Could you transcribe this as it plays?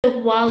the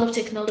world of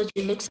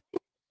technology looks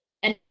like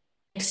and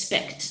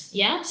expect.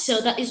 Yeah,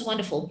 so that is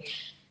wonderful.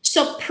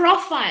 So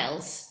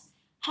profiles,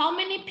 how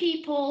many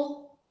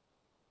people,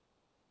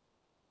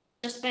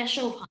 just by a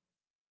show of hands,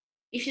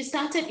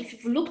 if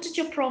you've looked at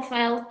your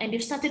profile and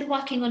you've started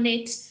working on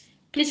it,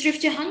 please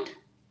lift your hand.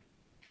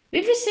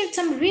 We've received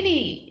some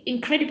really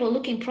incredible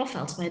looking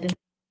profiles, by the way.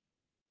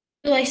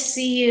 Do I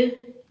see you?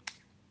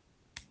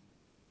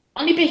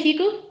 Only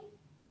Behigu?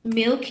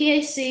 Milky,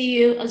 I see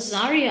you.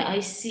 Azaria,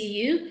 I see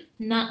you.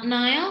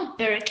 Nile,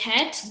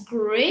 Barakat,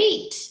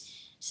 great.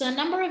 So a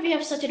number of you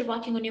have started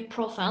working on your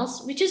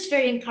profiles, which is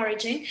very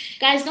encouraging.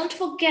 Guys, don't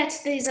forget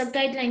there's a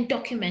guideline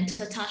document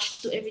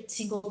attached to every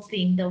single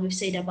thing that we've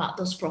said about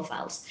those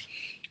profiles.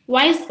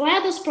 Why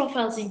are those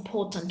profiles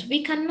important?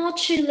 We cannot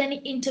schedule any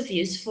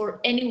interviews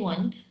for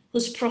anyone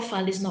whose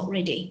profile is not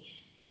ready.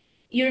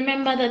 You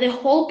remember that the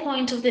whole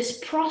point of this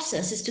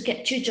process is to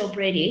get your job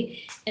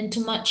ready and to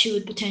match you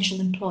with potential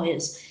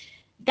employers.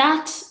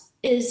 That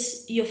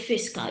is your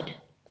face card,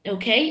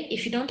 okay?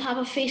 If you don't have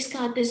a face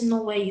card, there's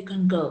nowhere you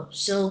can go.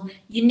 So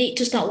you need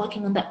to start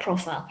working on that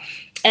profile.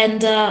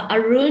 And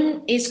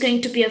Arun is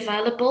going to be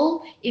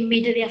available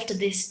immediately after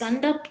this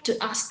stand-up to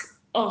ask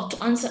or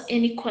to answer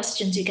any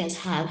questions you guys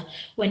have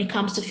when it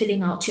comes to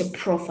filling out your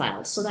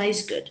profile. So that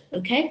is good,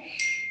 okay?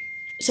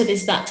 So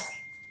there's that.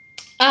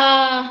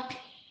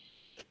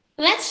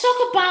 Let's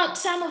talk about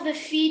some of the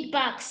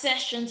feedback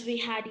sessions we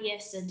had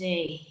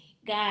yesterday.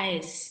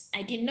 Guys,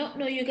 I did not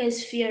know you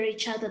guys fear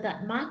each other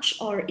that much,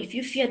 or if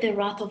you fear the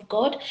wrath of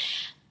God,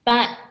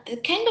 but the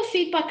kind of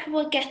feedback we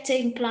were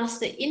getting, plus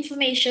the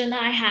information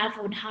I have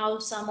on how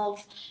some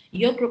of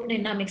your group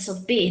dynamics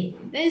have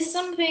been, there's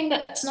something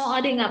that's not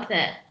adding up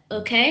there,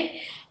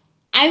 okay?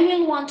 I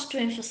will want to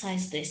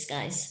emphasize this,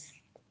 guys.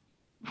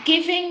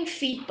 Giving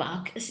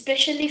feedback,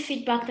 especially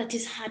feedback that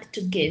is hard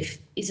to give,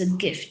 is a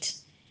gift.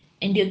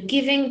 And you're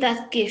giving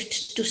that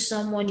gift to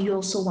someone you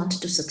also want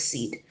to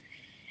succeed.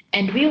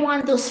 And we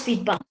want those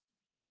feedback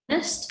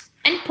honest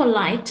and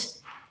polite,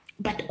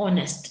 but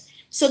honest.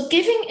 So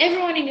giving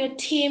everyone in your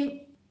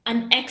team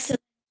an excellent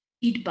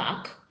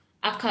feedback,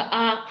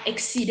 aka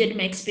exceeded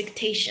my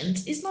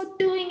expectations, is not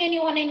doing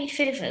anyone any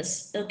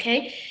favors,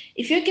 okay?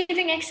 If you're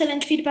giving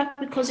excellent feedback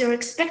because you're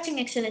expecting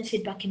excellent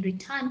feedback in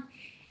return,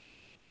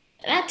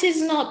 that is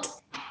not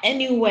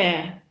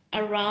anywhere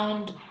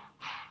around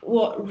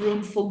what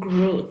room for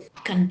growth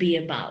can be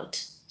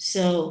about.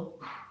 So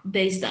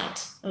there's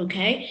that,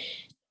 okay?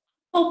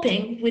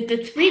 Hoping with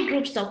the 3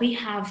 groups that we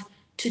have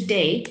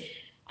today,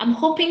 I'm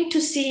hoping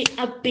to see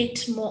a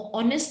bit more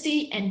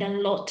honesty and a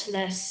lot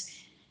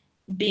less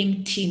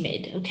being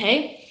timid,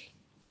 okay?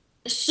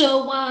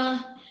 So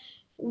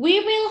we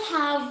will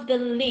have the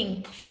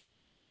link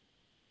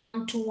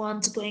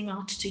one-to-ones going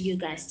out to you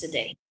guys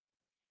today.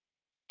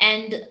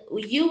 And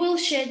you will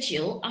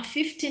schedule a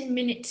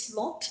 15-minute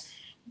slot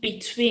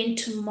between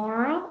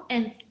tomorrow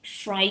and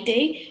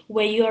Friday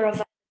where you are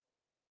available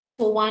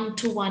for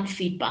one-to-one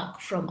feedback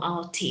from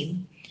our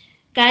team.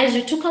 Guys,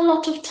 we took a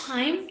lot of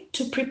time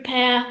to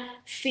prepare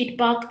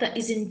feedback that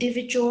is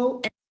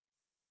individual and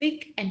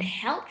specific and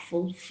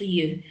helpful for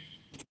you.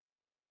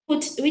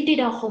 We did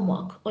our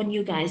homework on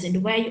you guys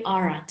and where you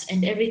are at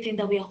and everything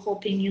that we are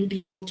hoping you'll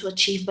be able to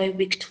achieve by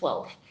week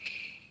 12.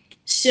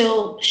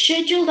 So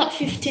schedule that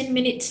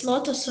 15-minute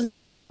slot as soon as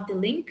you have the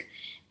link,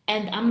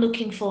 and I'm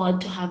looking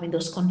forward to having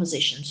those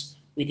conversations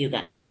with you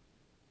guys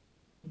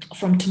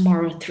from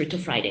tomorrow through to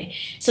Friday.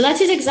 So that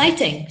is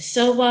exciting.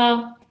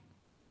 So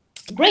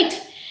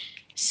great.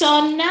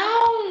 So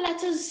now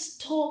let us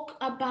talk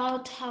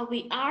about how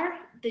we are,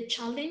 the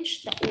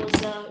challenge that was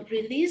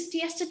released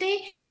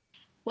yesterday,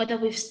 whether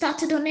we've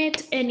started on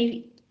it,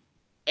 any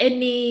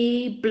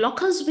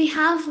blockers we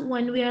have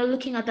when we are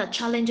looking at that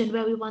challenge and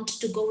where we want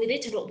to go with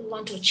it and what we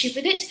want to achieve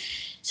with it.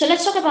 So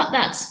let's talk about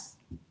that.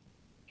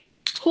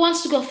 Who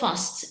wants to go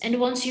first? And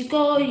once you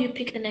go, you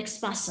pick the next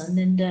person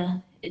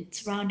and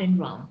it's round and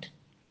round.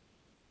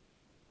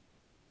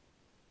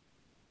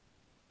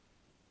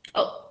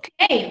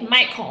 Okay,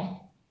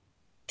 Michael,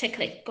 take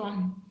it, go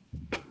on.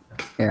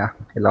 Yeah,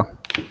 hello.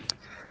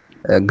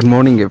 Good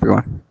morning,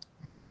 everyone.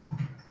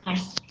 Hi.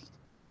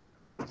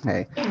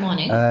 Hey. Good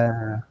morning.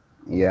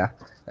 Yeah.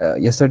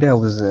 Yesterday I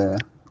was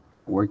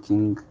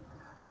working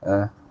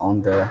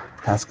on the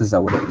tasks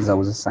that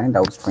was assigned. I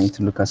was trying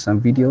to look at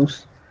some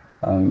videos.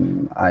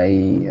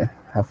 I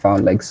have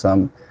found like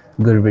some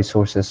good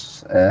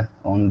resources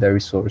on the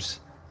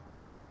resource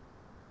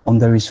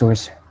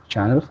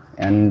channel,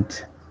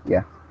 and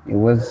yeah,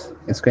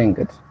 it's going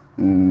good.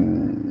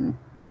 And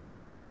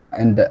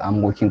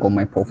I'm working on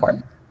my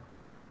profile.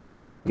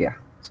 Yeah,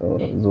 so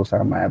those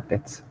are my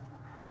updates.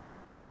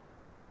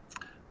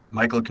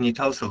 Michael, can you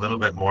tell us a little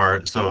bit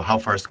more? So how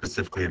far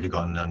specifically have you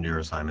gotten under your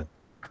assignment?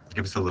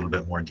 Give us a little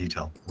bit more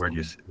detail. Where do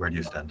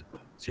you stand?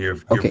 So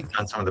you've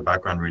done some of the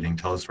background reading.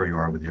 Tell us where you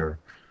are with your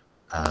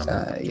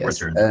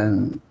yes.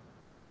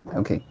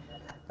 Okay.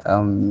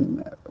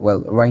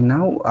 Well, right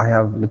now I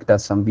have looked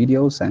at some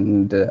videos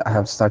and I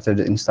have started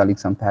installing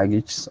some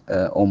packages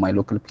on my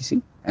local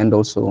PC and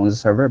also on the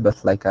server.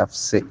 But like I've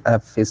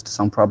faced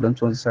some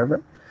problems on the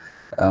server,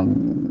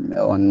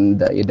 on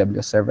the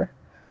AWS server.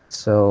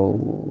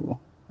 So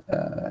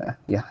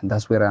yeah,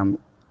 that's where I'm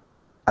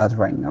at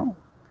right now.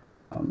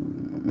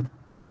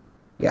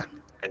 Yeah.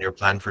 And your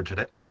plan for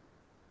today?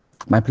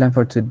 My plan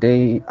for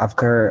today,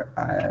 after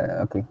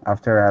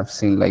I've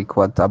seen like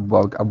what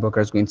Abubakar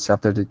is going to say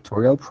after the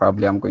tutorial,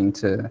 probably I'm going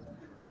to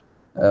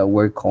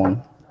work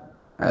on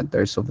the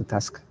rest of the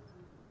task.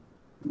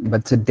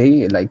 But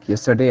today, like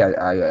yesterday,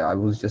 I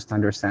was just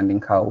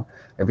understanding how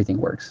everything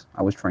works.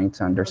 I was trying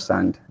to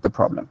understand the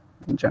problem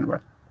in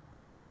general.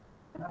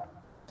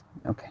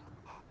 Okay.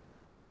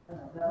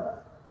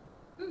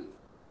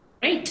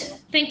 Great.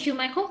 Thank you,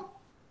 Michael.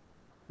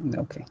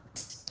 Okay.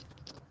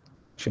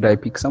 Should I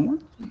pick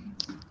someone?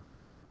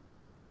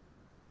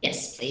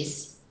 Yes,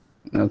 please.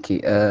 Okay.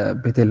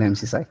 Bethlehem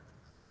Sisai.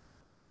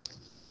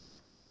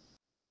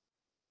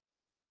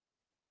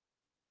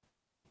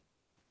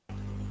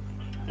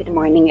 Good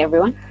morning,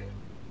 everyone.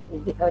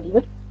 Is this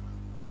audible?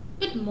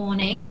 Good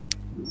morning.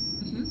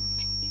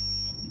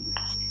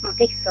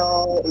 Okay,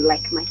 so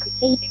like Michael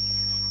said,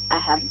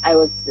 I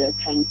was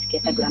trying to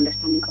get a good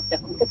understanding of the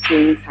concept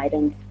since I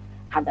don't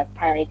have that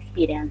prior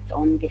experience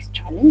on this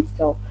challenge.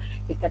 So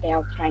yesterday I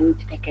was trying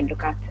to take a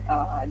look at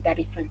the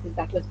references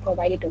that was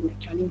provided on the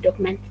challenge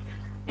document,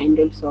 and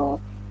also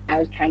I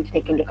was trying to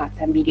take a look at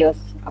some videos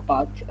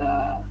about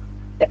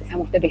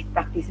some of the best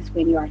practices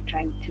when you are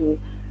trying to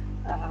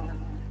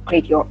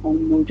create your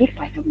own module,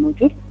 Python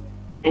module.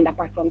 And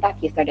apart from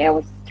that, yesterday I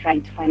was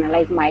trying to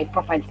finalize my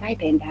profile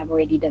site, and I've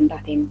already done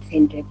that and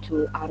sent it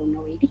to Aaron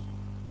already.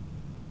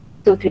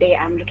 So today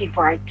I'm looking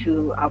forward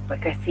to our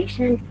podcast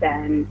session,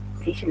 and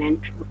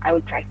I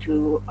will try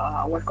to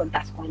work on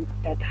task one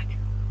after that.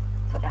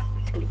 So that's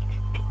basically it.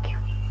 Thank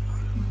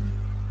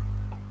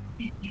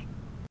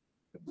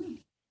you.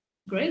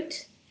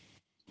 Great.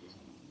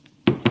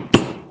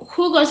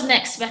 Who goes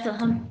next,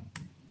 Bethlehem?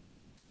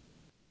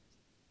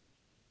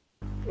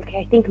 Okay,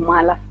 I think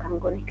Malaf can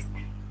go next.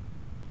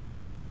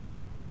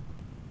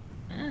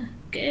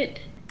 Good.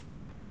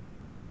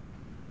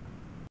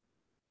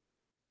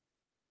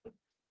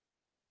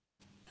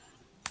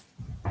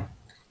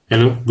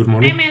 Hello, good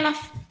morning. Hi, Malaf.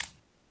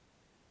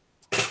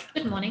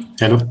 Good morning.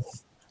 Hello.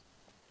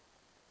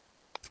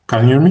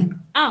 Can you hear me?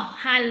 Oh,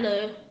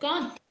 hello. Go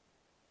on.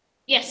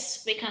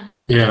 Yes, we can.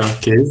 Yeah,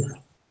 okay.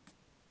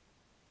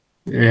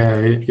 Yeah,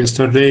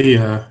 yesterday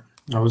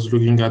I was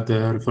looking at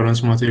the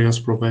reference materials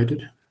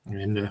provided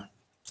and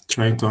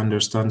trying to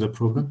understand the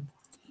problem.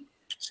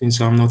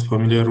 Since I'm not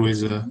familiar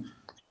with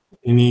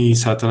any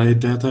satellite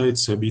data,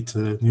 it's a bit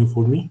new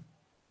for me.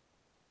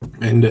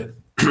 And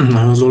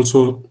I was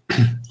also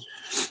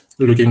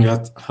looking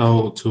at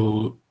how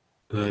to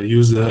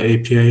use the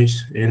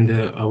APIs, and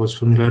I was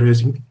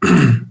familiarizing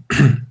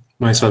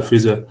myself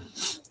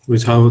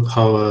with how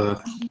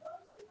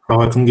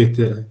I can get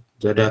the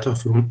data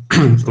from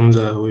from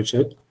the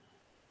website.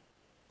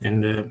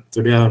 And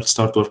today I'll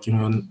start working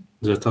on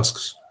the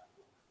tasks.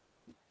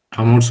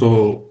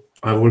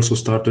 I've also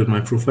started my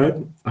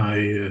profile.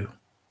 I'll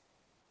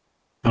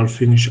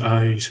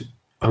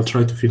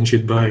try to finish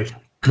it by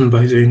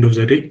by the end of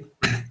the day,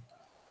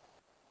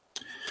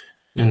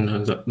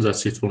 and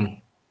that's it for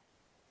me.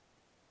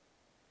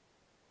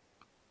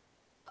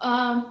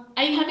 Are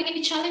you having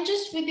any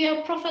challenges with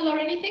your profile or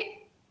anything?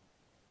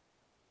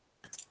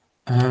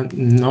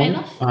 No,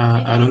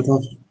 I don't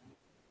have.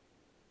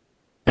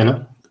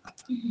 Hello?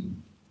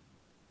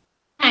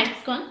 Hi,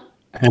 go on.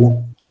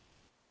 Hello.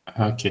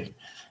 Okay.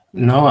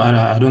 No,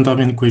 I don't have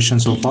any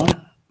questions so far,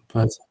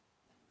 but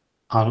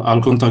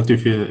I'll contact you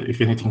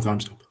if anything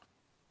comes up.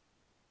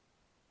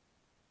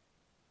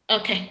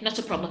 Okay, not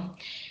a problem.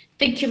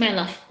 Thank you, my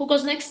love. Who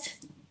goes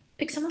next?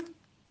 Pick someone.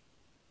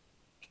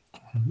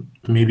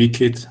 Maybe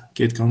Kate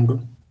can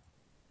go.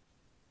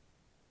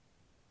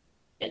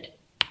 Good.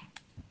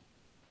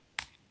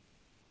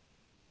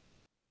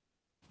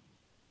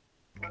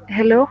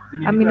 Hello,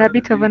 I'm in a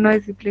bit of a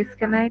noisy place.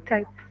 Can I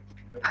type?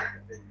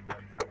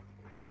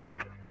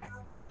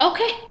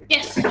 Okay,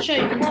 yes, sure,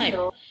 you can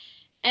type.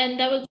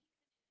 And I will.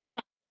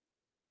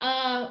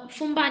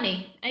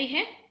 Fumbani, are you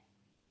here?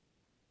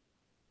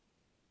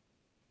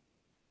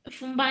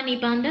 Fumbani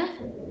Banda?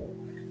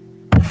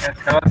 Yes,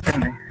 hello,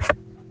 Cindy.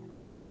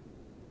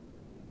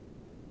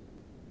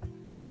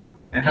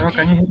 Hello, Okay.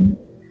 can you hear me?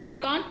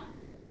 Go on.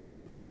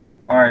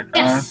 All right.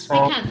 Yes, we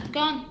can. Go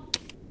on.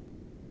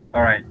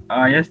 All right.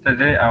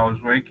 Yesterday I was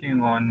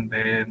working on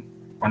the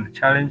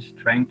challenge,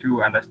 trying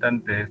to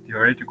understand the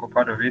theoretical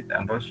part of it,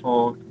 and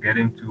also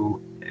getting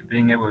to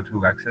being able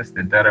to access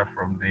the data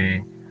from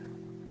the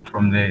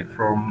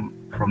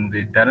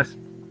data.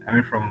 I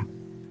mean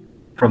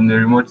from the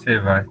remote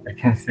server, I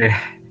can say.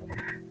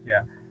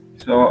 Yeah.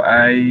 So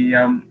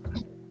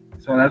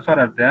so that's what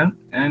I've done.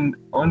 And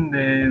on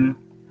the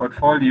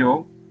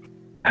portfolio,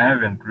 I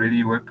haven't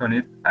really worked on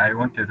it. I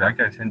wanted to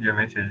actually send you a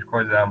message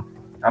because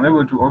I'm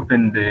able to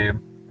open the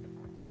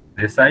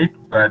the site,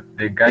 but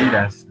the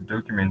guidance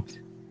document,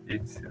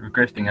 it's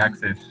requesting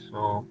access.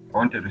 So I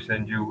wanted to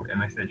send you a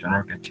message on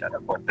Rocket Chat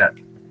about that.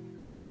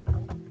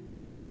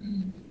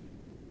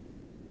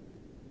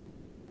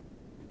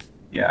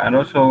 Yeah, and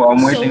also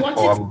I'm waiting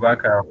for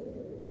Abubakar.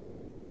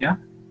 Yeah.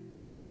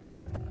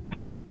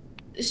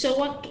 So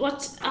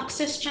what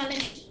access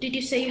challenge did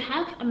you say you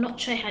have? I'm not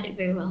sure I had it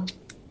very well.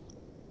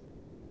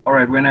 All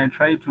right. When I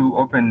try to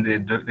open the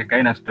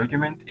guidance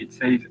document, it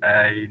says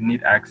I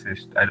need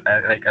access.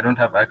 I don't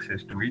have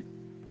access to it.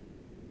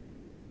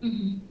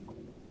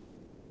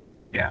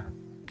 Yeah.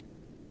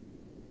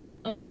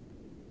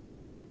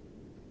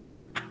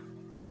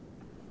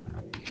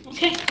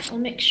 Okay, I'll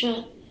make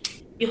sure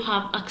you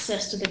have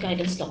access to the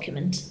guidance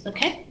document.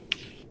 Okay.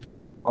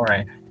 All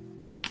right.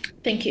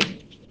 Thank you.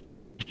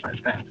 All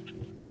right, thanks.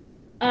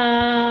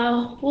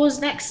 Who's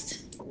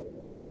next?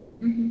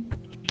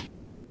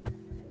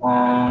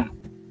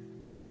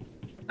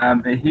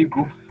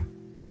 Behigu.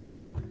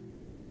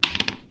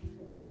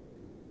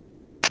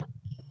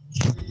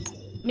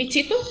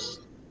 Mitiku?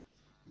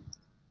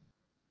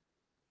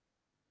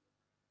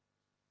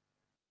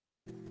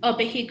 Oh,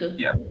 Behigu.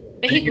 Yeah.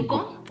 Behigu,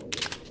 go.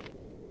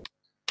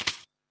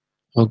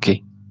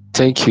 Okay,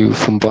 thank you,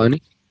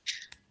 Fumbani.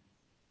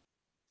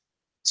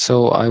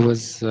 So I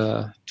was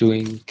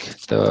doing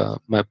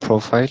my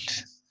profile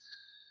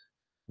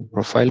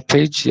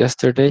page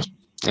yesterday,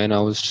 and I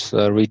was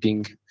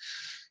reading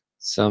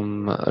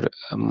some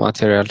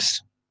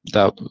materials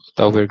that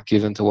were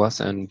given to us,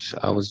 and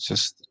I was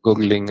just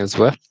Googling as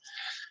well.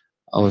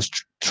 I was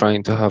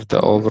trying to have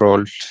the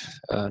overall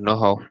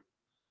know-how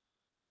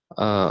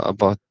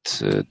about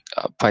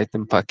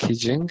Python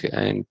packaging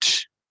and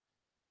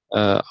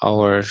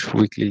our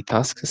weekly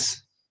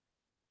tasks.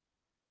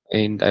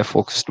 And I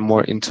focused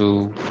more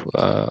into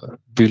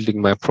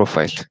building my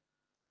profile.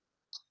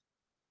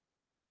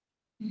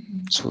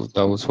 So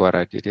that was what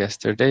I did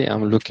yesterday.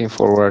 I'm looking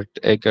forward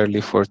eagerly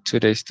for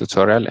today's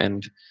tutorial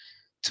and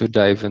to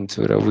dive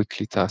into the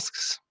weekly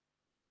tasks.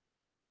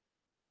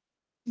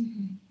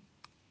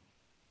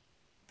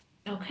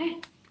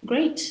 Okay,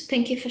 great.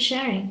 Thank you for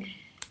sharing.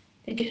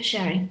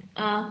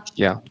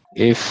 Yeah,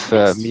 if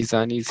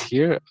Mizan is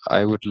here,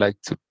 I would like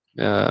to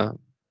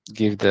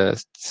give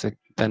the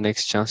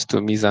next chance to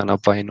Mizan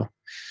Apaino.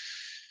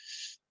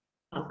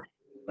 Okay,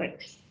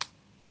 great.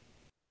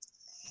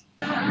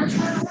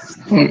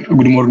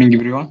 Good morning,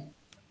 everyone.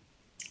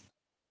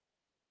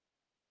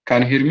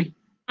 Can you hear me?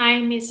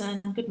 Hi,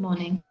 Mizan. Good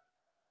morning.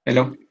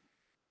 Hello.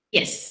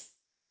 Yes.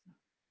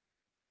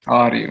 How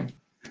are you?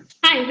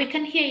 Hi, we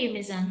can hear you,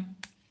 Mizan.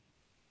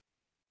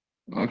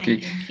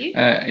 Okay. Thank you.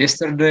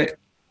 Yesterday,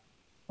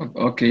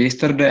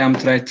 I'm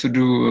trying to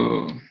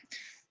do.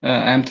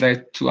 I'm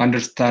trying to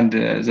understand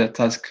the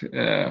task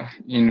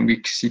in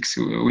week 6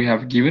 we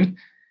have given.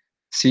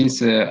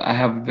 Since I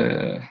have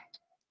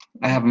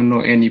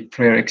no any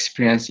prior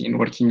experience in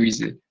working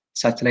with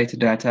satellite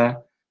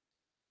data,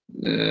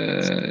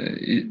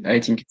 I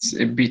think it's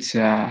a bit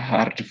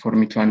hard for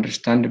me to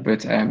understand.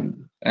 But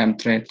I'm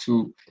trying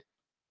to,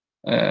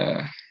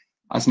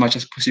 as much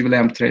as possible,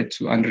 I'm trying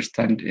to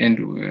understand,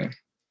 and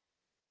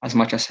as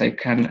much as I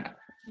can,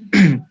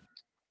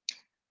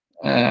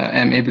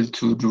 I'm able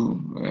to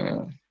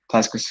do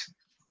tasks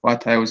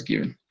what I was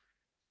given.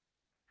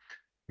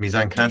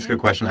 Mizan, can I ask you a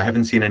question? I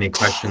haven't seen any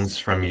questions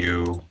from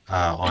you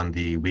on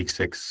the week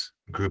 6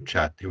 group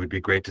chat. It would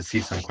be great to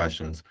see some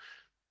questions.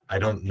 I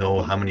don't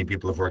know how many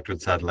people have worked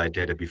with satellite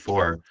data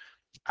before.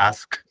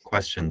 Ask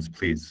questions,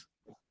 please.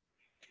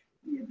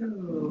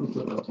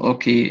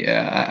 Okay,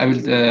 I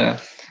will.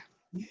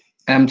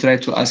 I'm trying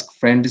to ask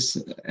friends,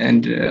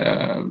 and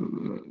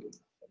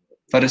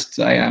first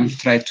I am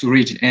trying to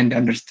read and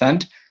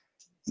understand.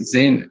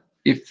 Then,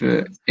 if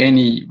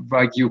any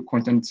vague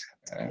content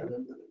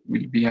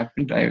will be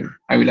happened, I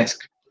will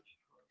ask.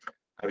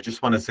 I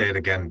just want to say it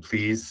again.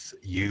 Please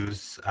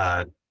use.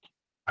 I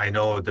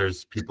know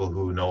there's people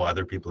who know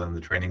other people in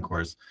the training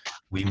course.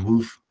 We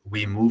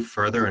move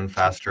further and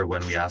faster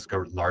when we ask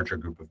a larger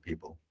group of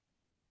people.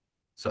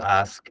 So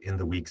ask in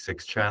the week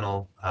 6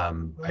 channel.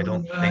 I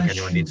don't think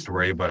anyone needs to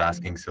worry about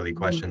asking silly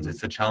questions.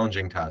 It's a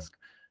challenging task.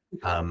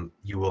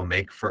 You will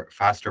make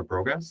faster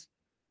progress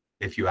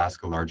if you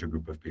ask a larger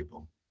group of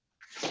people.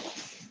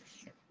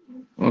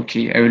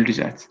 Okay, I will do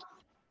that.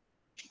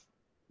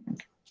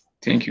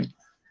 Thank you.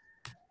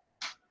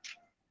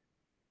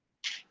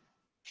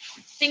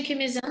 Thank you,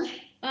 Mizan.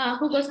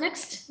 Who goes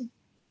next?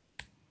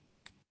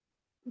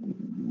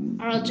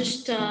 Or I'll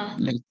just. Go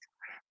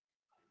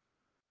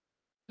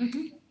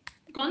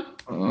on.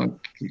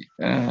 Okay.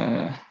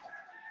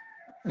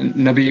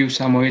 Nabiyu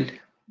Samuel.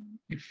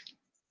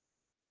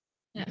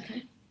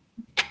 Okay.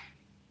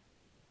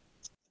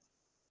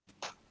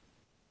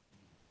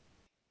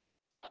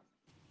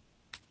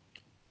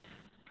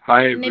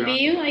 Hi, everyone.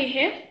 Nabiyu, are you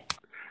here?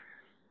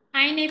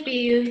 Hi,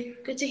 Nabiyu.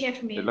 Good to hear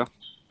from you. Hello.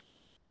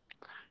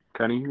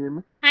 Can you hear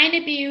me? Hi,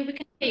 Nabiyu. We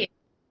can hear you.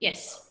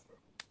 Yes.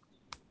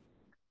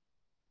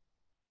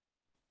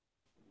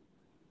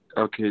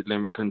 Okay, let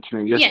me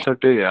continue.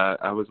 Yesterday,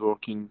 I was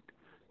working.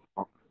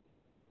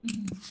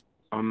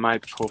 on my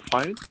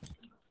profile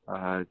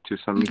to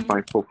submit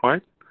my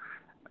profile,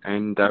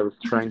 and I was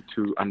trying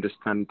to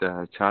understand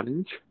the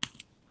challenge.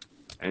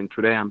 And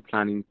today I'm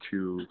planning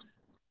to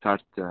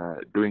start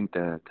doing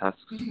the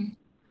tasks.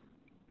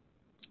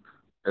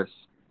 Yes,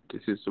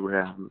 this is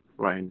where I'm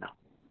right now.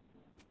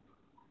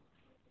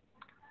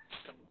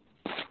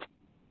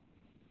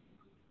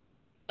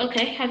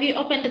 Okay, have you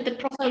opened the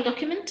profile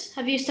document?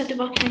 Have you started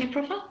working on your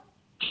profile?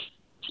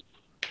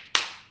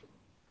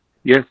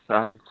 Yes,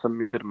 I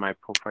submitted my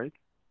profile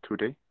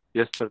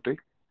yesterday.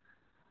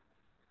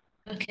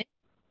 Okay.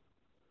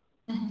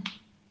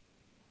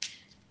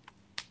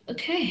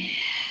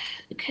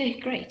 Okay,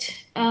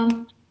 great.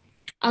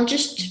 I'll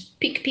just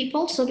pick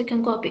people so we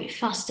can go a bit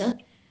faster.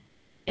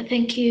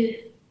 Thank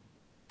you,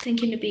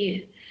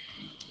 Nabiu.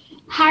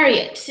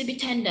 Harriet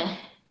Sibitenda.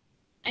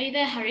 Are you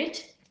there,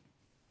 Harriet?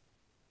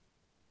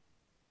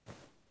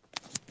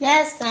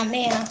 Yes, I'm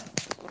here.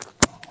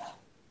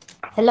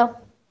 Hello.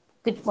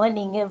 Good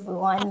morning,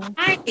 everyone.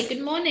 Hi,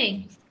 good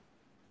morning.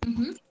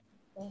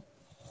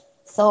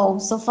 So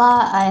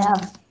far I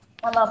have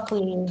come up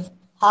with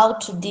how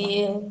to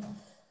deal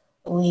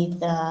with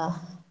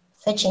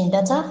fetching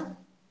data.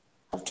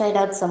 I've tried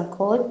out some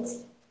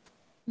codes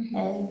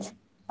and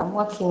I'm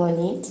working on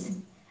it.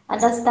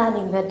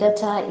 Understanding the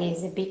data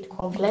is a bit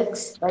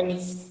complex, but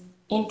it's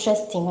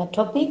interesting a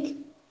topic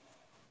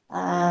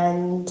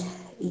and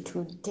it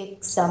would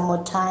take some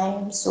more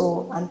time.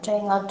 So I'm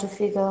trying out to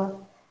figure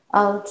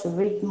out to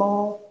read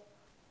more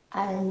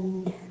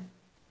and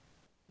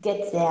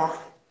get there.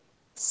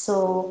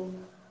 So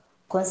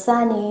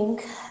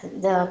concerning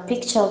the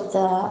picture of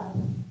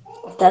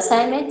the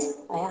assignment,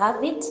 I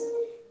have it.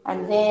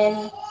 And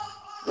then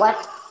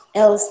what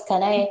else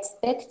can I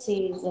expect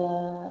is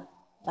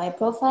my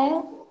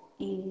profile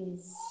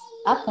is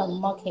up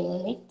and working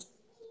on it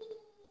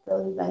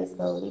slowly by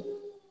slowly.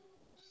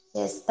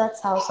 Yes,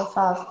 that's how so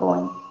far I've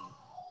gone.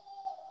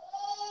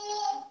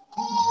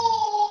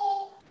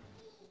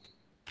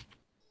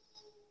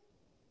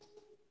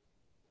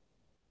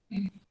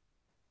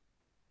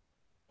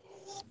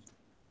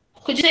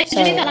 Could you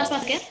say that last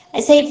part again?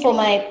 I say for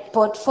my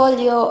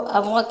portfolio,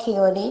 I'm working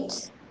on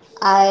it.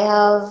 I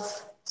have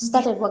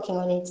started working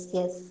on it,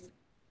 yes,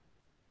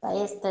 by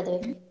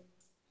yesterday.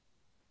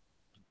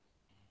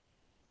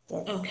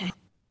 Yes.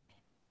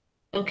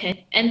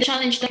 Okay. And the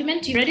challenge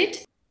document, you read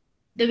it?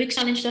 The week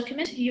challenge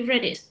document, you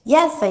read it?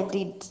 Yes, I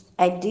did.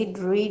 I did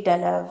read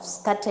and I've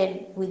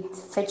started with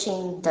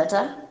fetching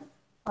data.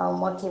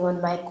 I'm working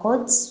on my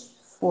codes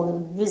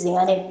for using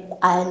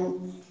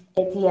an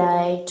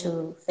API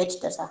to fetch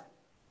data.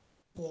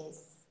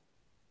 Yes.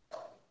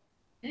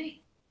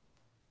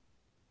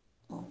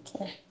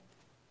 Okay.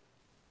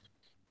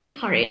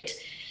 Harriet.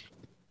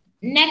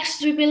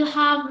 Next, we will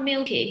have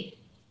Milky.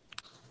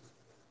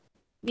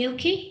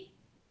 Milky?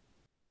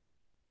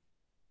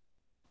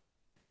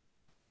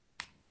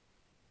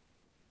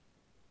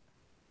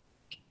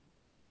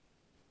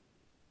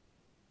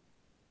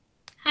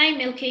 Hi,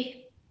 Milky.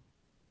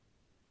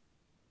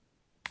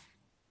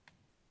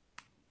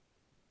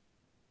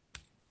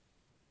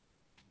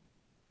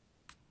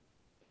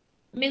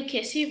 Milky,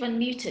 I see you've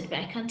unmuted, but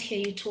I can't hear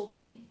you talk.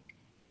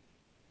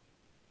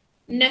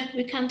 No,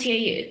 we can't hear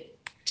you.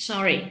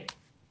 Sorry.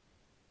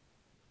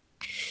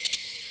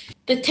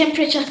 The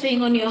temperature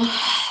thing on your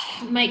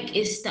mic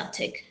is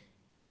static.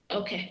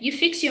 Okay, you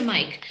fix your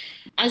mic.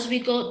 As we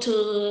go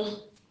to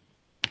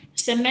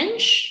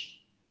Semensh.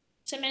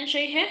 Semensh, are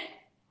you here?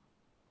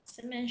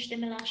 Semensh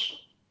Demelash.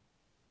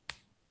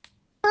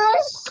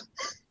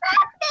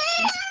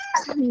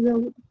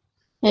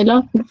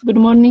 Hello, good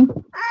morning.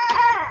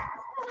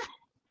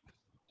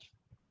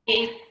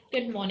 Hey,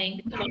 good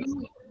morning.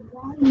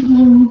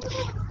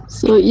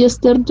 So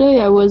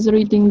yesterday I was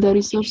reading the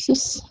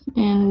resources,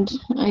 and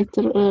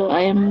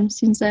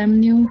since I am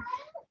new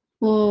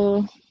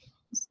for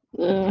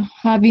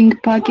having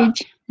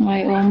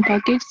my own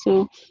package,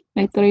 so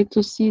I try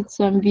to see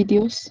some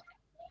videos,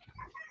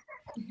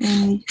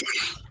 and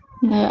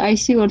I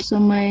see also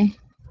my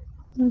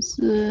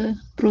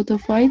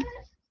profile,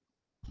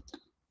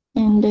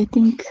 and I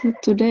think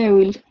today I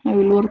will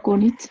work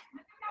on it.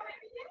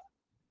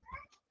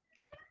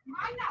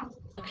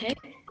 Okay.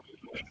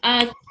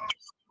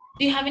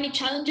 Do you have any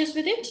challenges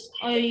with it,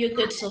 or are you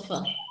good so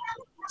far?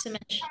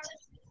 Semensh.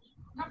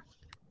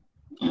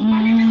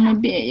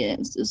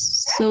 Yes.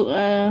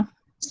 So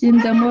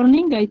since the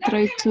morning I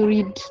try to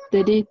read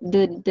the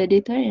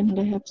data, and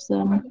I have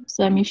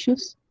some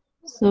issues.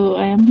 So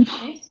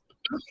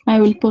I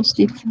will post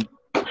it.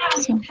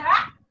 So,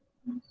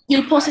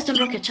 You'll post it on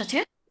Rocket Chat,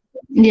 yeah?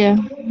 yeah,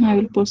 I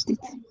will post it.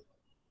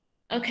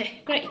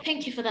 Okay, great.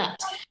 Thank you for that.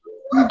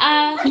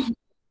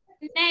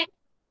 Next.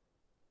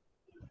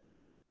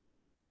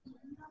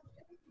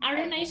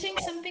 Arun, are you saying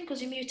something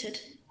because you're muted?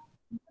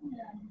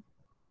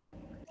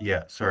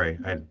 Yeah, sorry,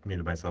 I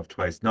muted myself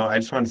twice. No, I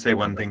just want to say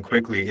one thing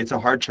quickly. It's a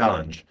hard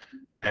challenge.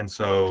 And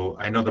so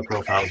I know the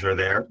profiles are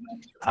there,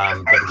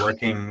 but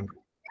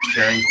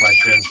sharing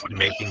questions,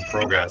 making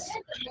progress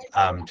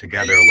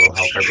together will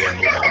help everyone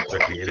move ahead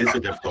quickly. It is a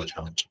difficult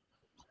challenge.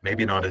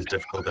 maybe not as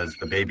difficult as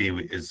the baby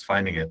is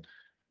finding it,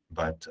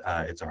 but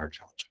it's a hard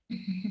challenge.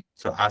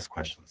 So ask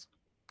questions.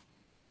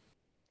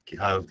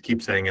 I'll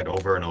keep saying it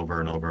over and over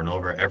and over and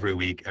over every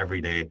week,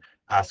 every day.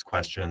 Ask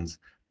questions,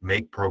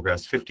 make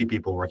progress. 50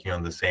 people working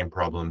on the same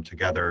problem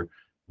together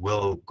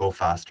will go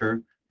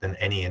faster than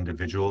any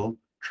individual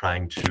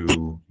trying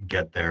to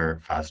get there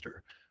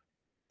faster.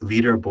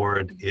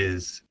 Leaderboard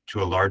is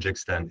to a large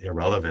extent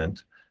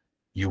irrelevant.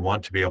 You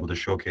want to be able to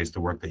showcase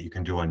the work that you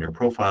can do on your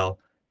profile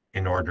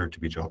in order to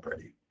be job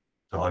ready.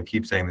 So I'll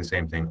keep saying the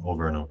same thing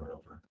over and over and over.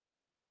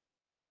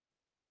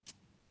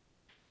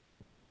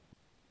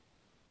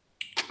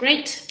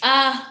 Great.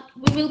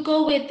 We will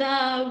go with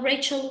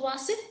Rachel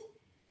Wasi.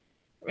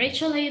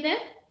 Rachel, are you there?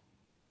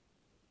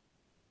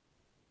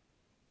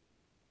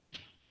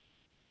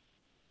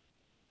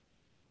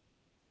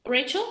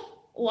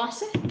 Rachel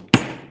Wasi?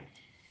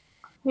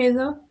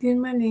 Hello, good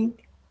morning.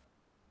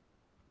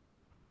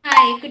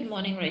 Hi, good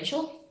morning,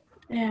 Rachel.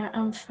 Yeah,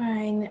 I'm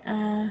fine.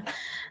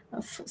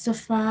 So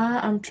far,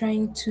 I'm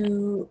trying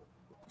to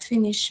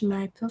finish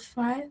my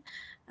profile.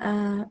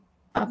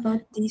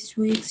 About this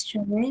week's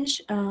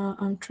challenge,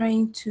 I'm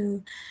trying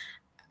to.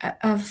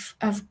 I've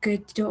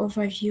got the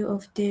overview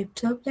of the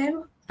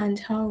problem and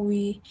how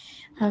we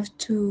have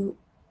to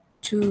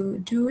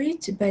do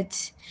it,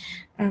 but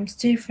I'm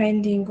still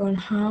finding on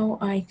how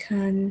I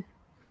can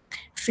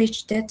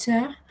fetch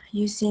data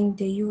using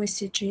the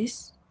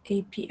USGS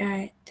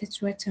API.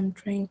 That's what I'm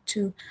trying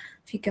to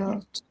figure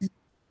out.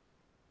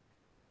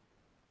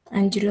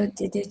 And load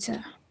the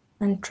data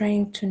and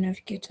trying to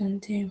navigate on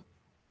them.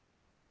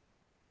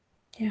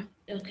 Yeah.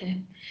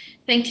 Okay,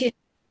 thank you.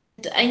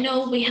 I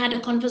know we had a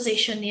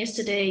conversation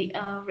yesterday,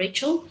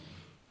 Rachel.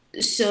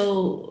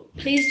 So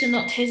please do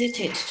not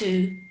hesitate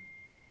to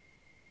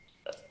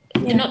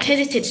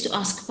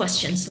ask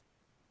questions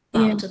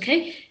about,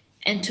 okay?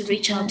 And to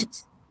reach out to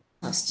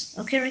us.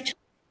 Okay, Rachel?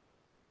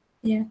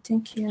 Yeah,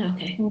 thank you.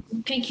 Okay.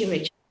 Thank you,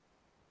 Rachel.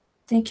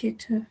 Thank you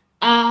too.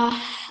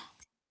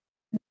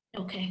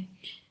 Okay.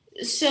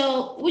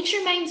 So, which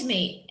reminds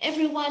me,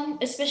 everyone,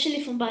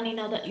 especially from Bani,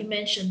 now that you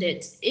mentioned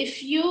it,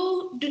 if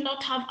you do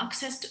not have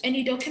access to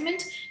any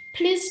document,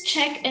 please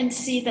check and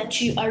see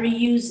that you are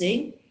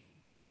using.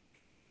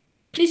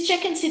 Please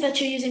check and see that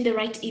you're using the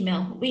right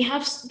email. We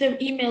have the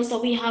emails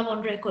that we have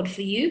on record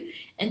for you,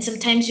 and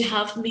sometimes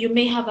you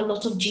may have a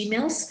lot of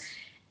Gmails,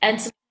 and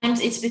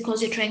sometimes it's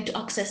because you're trying to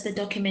access the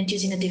document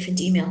using a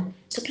different email.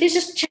 So please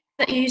just check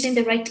that you're using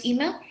the right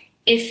email.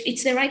 If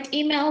it's the right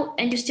email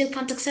and you still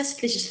can't access,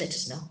 please just let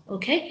us know,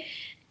 okay?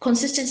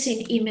 Consistency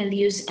in email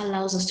use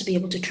allows us to be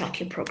able to track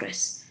your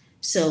progress.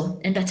 So,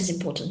 and that is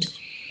important.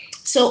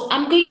 So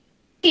I'm going,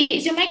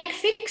 is your mic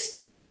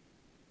fixed?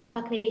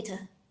 Back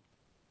later.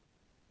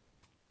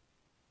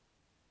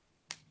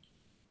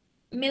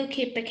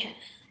 Milky Becker.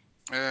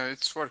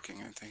 It's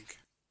working, I think.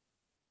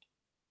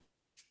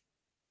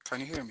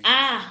 Can you hear me?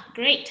 Ah,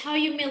 great. How are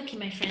you, Milky,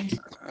 my friend?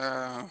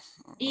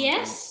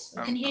 Yes,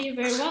 I can hear you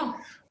very well.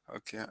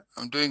 Okay,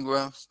 I'm doing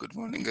well. Good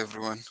morning,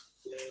 everyone.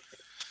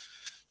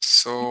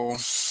 So,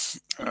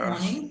 Good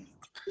morning.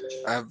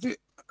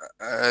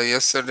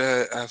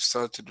 yesterday I've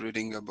started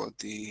reading about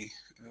the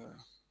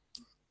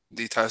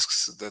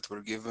tasks that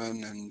were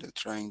given and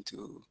trying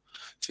to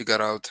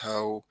figure out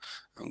how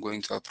I'm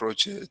going to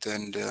approach it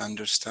and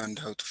understand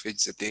how to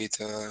fetch the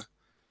data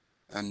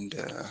and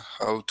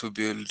how to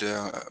build,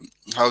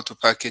 how to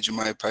package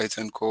my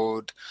Python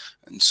code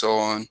and so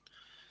on.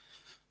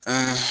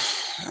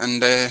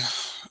 And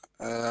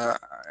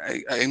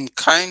I'm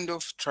kind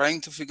of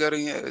trying to figure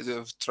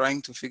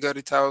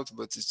it out,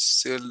 but it's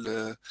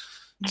still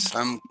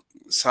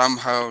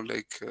somehow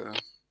like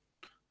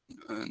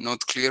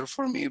not clear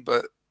for me.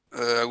 But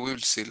I will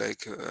see.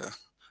 Like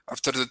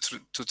after the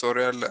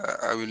tutorial,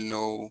 I will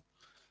know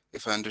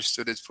if I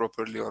understood it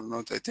properly or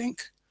not, I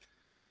think.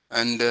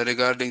 And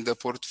regarding the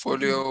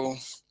portfolio,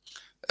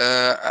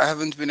 I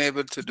haven't been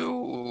able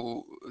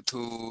to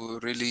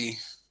really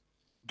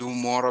do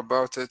more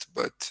about it,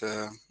 but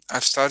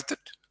I've started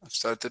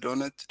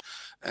on it,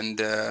 and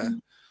I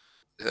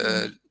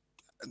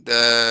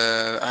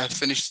have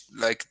finished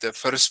like the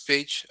first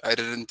page. I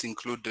didn't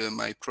include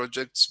my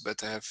projects,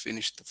 but I have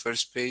finished the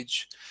first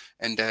page,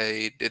 and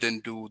I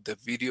didn't do the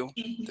video,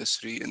 the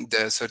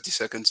 30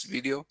 seconds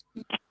video.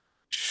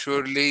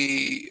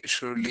 Surely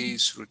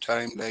through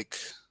time, like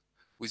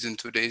within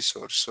 2 days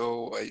or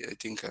so, I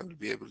think I will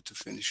be able to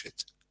finish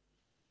it.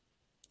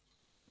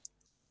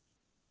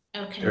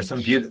 Okay. There's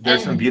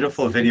some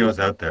beautiful videos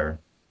out there.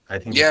 I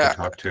think you should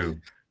talk to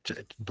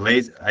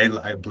Blaze.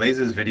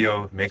 Blaze's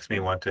video makes me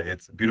want to.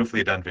 It's a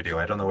beautifully done video.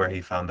 I don't know where he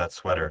found that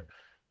sweater,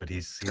 but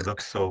he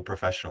looks so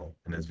professional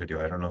in his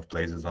video. I don't know if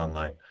Blaze is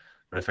online,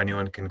 but if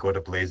anyone can go to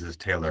Blaze's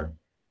tailor,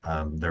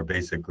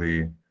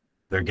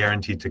 they're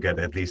guaranteed to get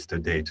at least a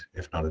date,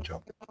 if not a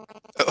job.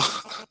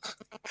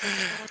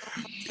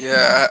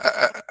 Yeah,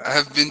 I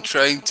have been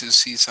trying to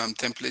see some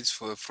templates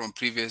from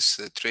previous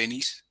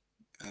trainees,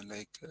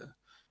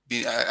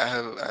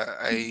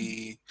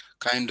 I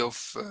kind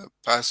of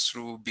pass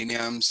through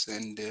Biniam's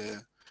and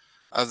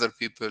other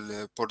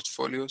people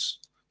portfolios,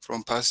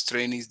 from past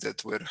trainees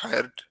that were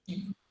hired,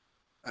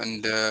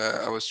 and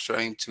I was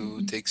trying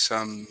to take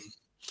some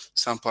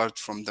part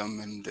from them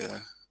and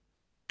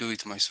do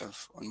it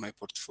myself on my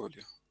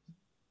portfolio.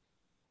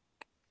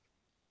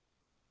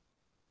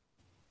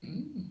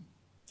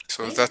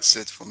 So that's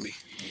it for me.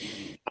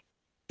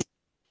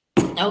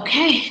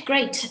 Okay,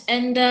 great.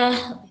 And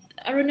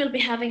Arun will be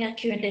having a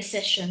Q&A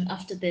session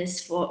after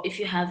this for if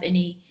you have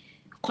any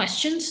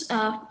questions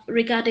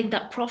regarding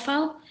that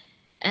profile.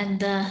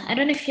 And I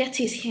don't know if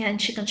Yeti is here and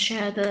she can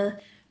share the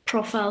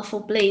profile for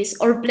Blaze.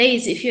 Or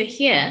Blaze, if you're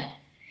here,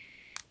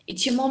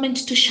 it's your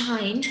moment to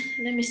shine.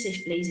 Let me see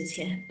if Blaze is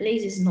here.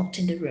 Blaze is not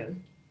in the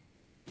room.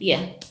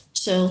 Yeah,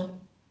 so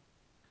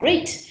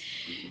great.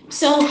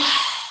 So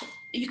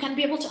you can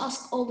be able to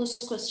ask all those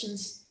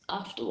questions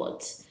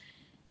afterwards.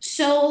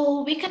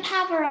 So we can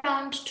have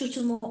around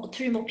 3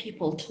 more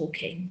people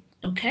talking,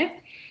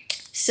 okay?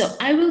 So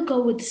I will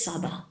go with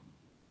Saba.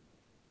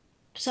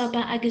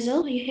 Saba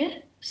Agizel, are you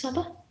here,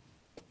 Saba?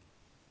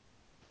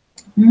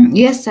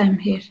 Yes, I'm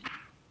here.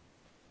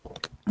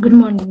 Good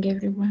morning,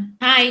 everyone.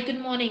 Hi, good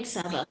morning,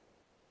 Saba.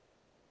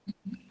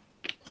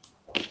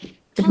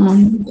 Good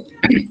morning.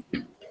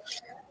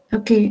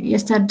 Okay,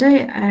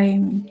 yesterday I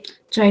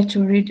tried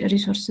to read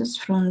resources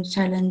from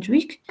Challenge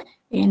Week,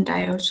 and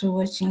I also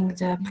watching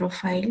the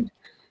profile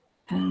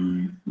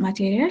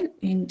material,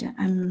 and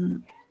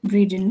I'm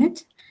reading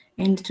it.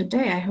 And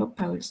today I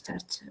hope I will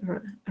start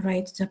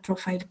write the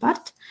profile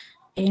part,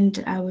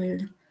 and I will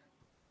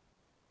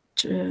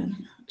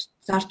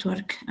start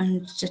work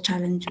on the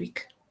Challenge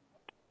Week.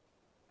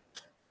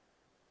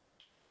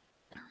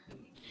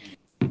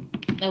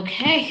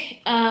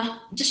 Okay,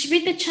 just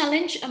read the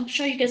challenge. I'm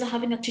sure you guys are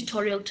having a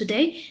tutorial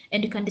today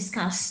and you can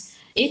discuss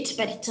it,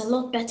 but it's a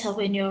lot better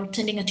when you're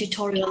attending a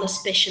tutorial,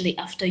 especially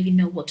after you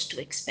know what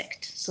to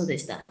expect. So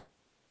there's that.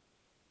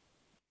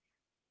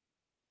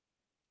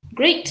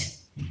 Great.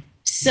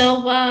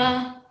 So,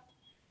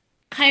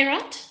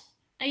 Kairat,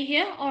 are you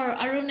here? Or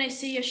Arun, I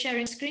see you're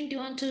sharing screen. Do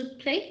you want to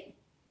play?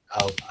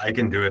 I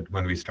can do it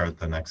when we start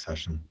the next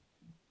session.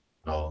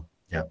 I'll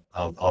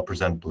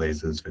present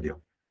Blaze's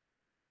video.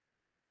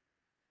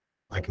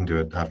 I can do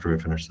it after we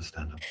finish the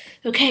stand-up.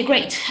 Okay,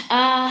 great.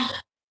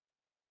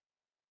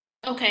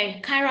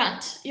 Okay,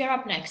 Kairat, you're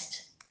up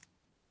next.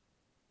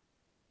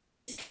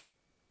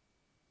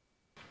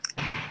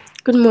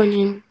 Good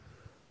morning,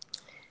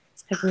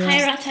 everyone.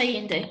 Kairat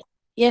Ayinde.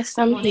 Yes,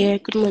 I'm here.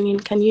 Good morning.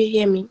 Can you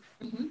hear me?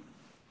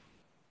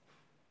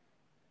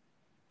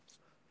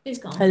 Please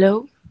go on.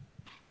 Hello?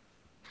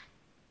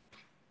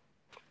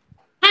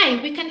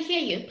 Hi, we can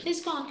hear you.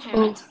 Please go on,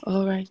 Kairat. Oh,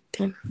 all right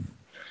then.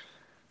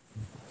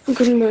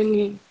 Good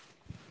morning.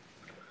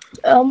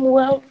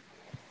 Well,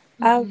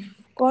 I've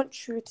gone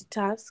through the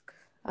task.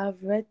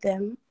 I've read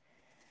them.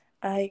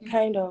 I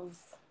kind of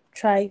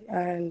try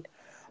and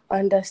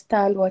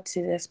understand what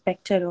is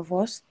expected of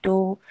us,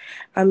 though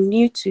I'm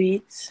new to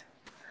it,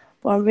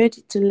 but I'm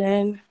ready to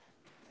learn.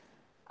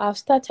 I've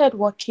started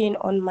working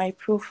on my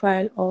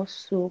profile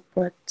also,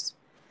 but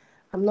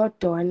I'm not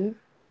done.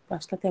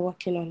 I've started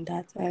working on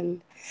that,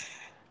 and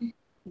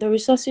the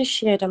resources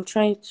shared, I'm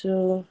trying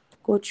to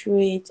go through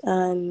it,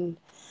 and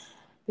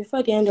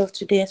before the end of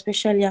today,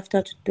 especially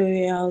after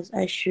tutorials,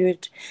 I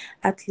should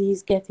at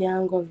least get the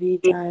hang of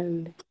it,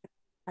 and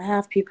I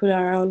have people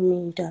around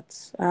me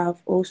that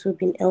have also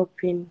been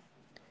helping.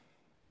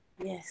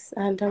 Yes,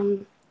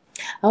 and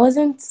I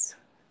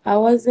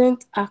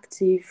wasn't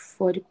active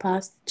for the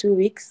past 2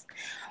 weeks,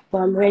 but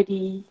I'm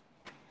ready.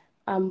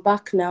 I'm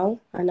back now,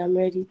 and I'm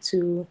ready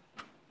to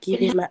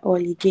give it my all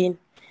again.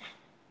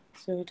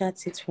 So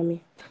that's it for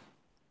me.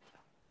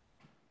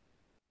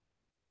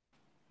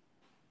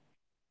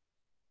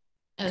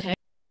 Okay.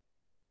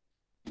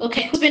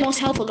 Okay, who's been most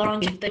helpful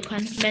around you that you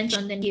can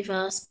mention and give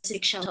a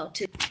specific shout out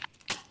to?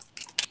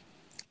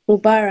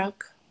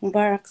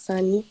 Mubarak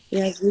Sani. He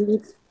has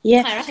really.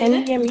 Yes, Kairat, can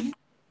you hear me?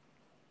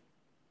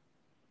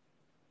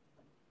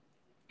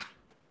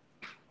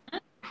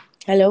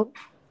 Hello?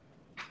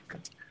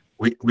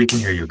 We can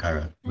hear you,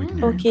 Kyra. We can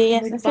hear you. Okay,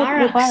 yes, I said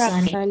Mubarak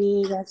Sani.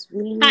 Sani. That's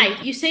really.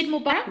 Hi, you said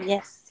Mubarak?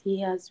 Yes,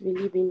 he has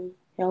really been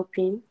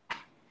helping.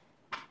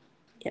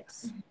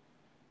 Yes.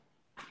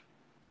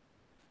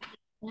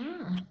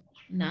 Ah,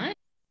 nice.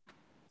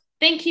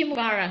 Thank you,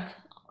 Mubarak.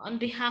 On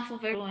behalf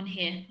of everyone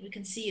here, we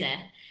can see you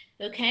there.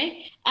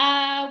 Okay.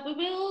 We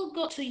will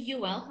go to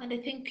UL, and I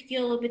think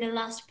you'll be the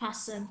last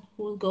person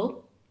who will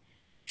go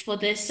for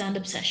this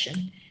stand-up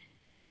session.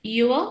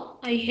 UL,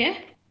 are you here?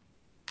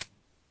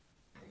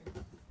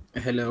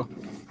 Hello.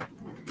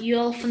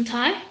 UL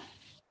Fantai?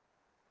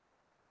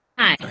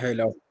 Hi.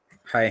 Hello.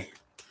 Hi.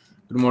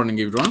 Good morning,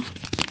 everyone.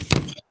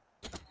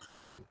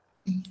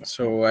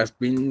 So I've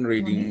been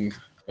reading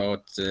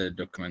about the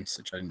documents,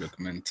 the challenge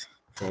document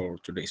for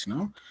 2 days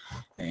now,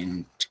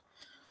 and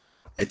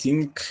I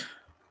think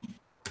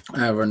I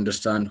have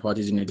understand what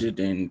is needed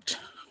and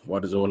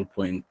what is the whole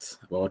point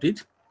about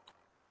it.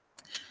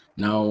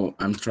 Now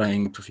I'm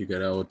trying to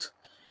figure out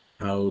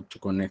how to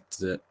connect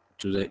to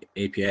the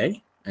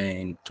API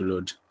and to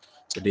load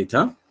the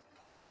data.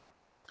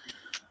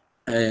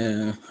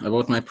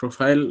 About my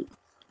profile,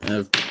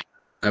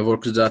 I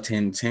worked that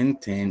and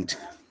sent, and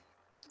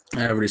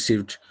I have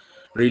received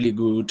really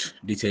good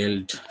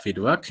detailed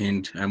feedback,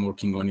 and I'm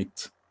working on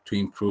it to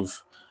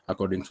improve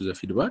according to the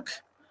feedback.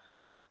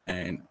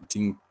 And I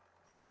think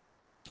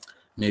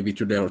maybe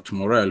today or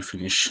tomorrow I'll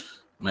finish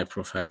my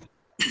profile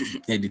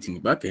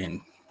editing back,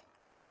 and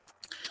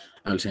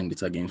I'll send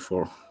it again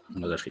for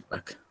another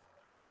feedback.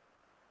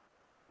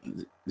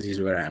 This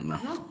is where I am now.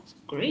 Oh,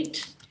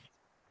 great.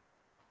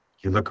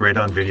 You look great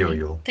on video,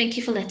 Yul. Thank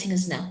you for letting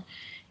us know.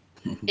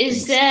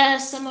 Is there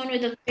someone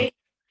with a...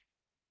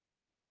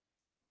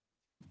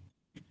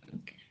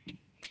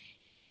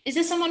 Is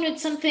there someone with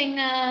something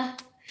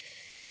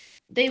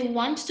they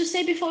want to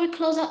say before we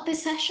close out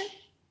this session?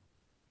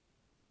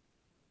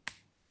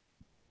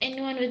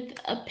 Anyone with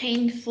a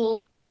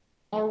painful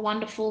or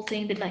wonderful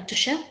thing they'd like to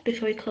share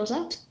before we close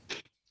out?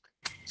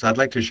 So I'd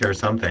like to share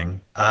something.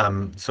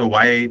 So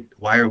why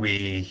are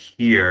we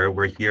here?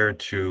 We're here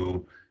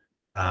to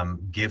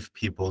give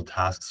people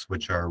tasks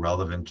which are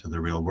relevant to the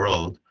real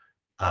world,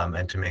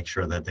 and to make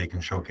sure that they can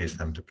showcase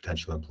them to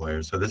potential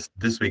employers. So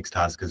this week's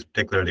task is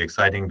particularly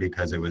exciting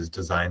because it was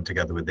designed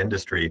together with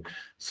industry,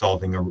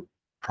 solving a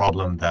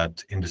problem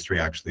that industry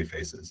actually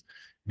faces.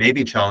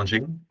 Maybe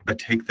challenging, but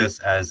take this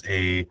as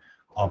a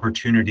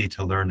opportunity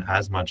to learn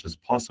as much as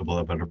possible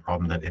about a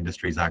problem that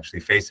industry is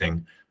actually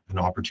facing, an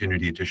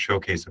opportunity to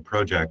showcase a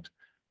project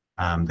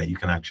that you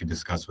can actually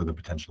discuss with a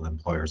potential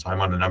employer. So I'm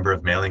on a number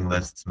of mailing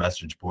lists,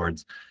 message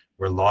boards,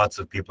 where lots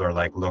of people are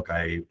like, look,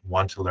 I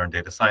want to learn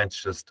data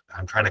science, just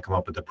I'm trying to come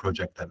up with a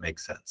project that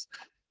makes sense.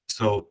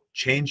 So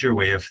change your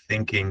way of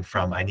thinking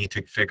from I need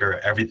to figure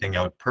everything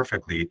out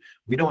perfectly.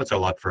 We know it's a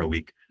lot for a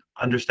week.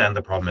 Understand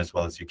the problem as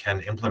well as you can,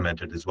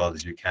 implement it as well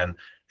as you can,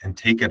 and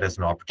take it as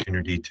an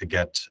opportunity to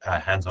get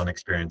hands-on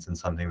experience in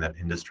something that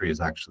industry is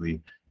actually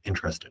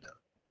interested in.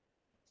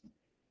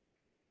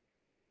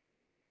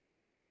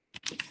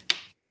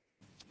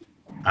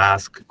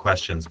 Ask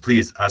questions.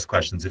 Please ask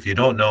questions. If you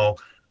don't know,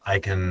 I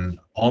can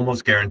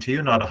almost guarantee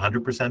you, not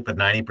 100%, but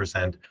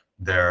 90%,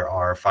 there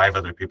are 5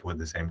 other people with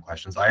the same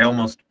questions. I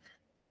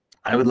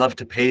would love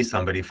to pay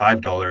somebody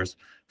 $5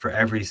 for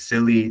every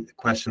silly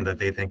question that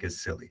they think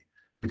is silly,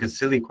 because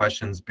silly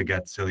questions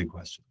beget silly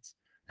questions.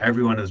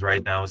 Everyone is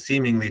right now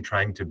seemingly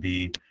trying to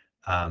be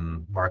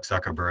Mark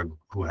Zuckerberg,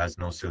 who has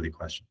no silly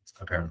questions,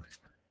 apparently.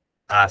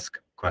 Ask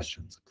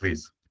questions,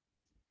 please.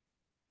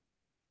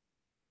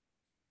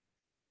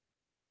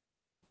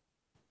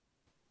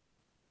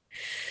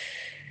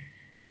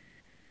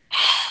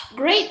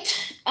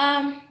 Great.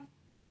 I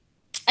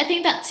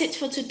think that's it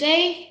for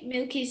today.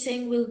 Milky is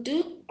saying we'll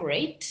do.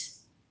 Great.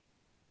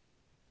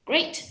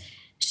 Great.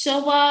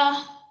 So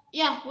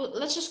yeah,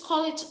 let's just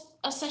call it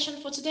a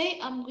session for today.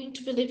 I'm going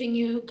to be leaving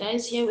you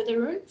guys here with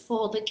Arun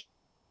for the...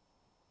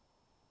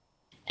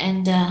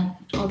 And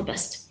all the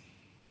best.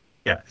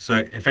 Yeah, so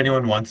if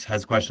anyone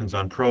has questions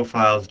on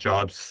profiles,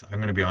 jobs, I'm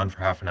going to be on for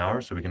half an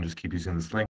hour, so we can just keep using this link.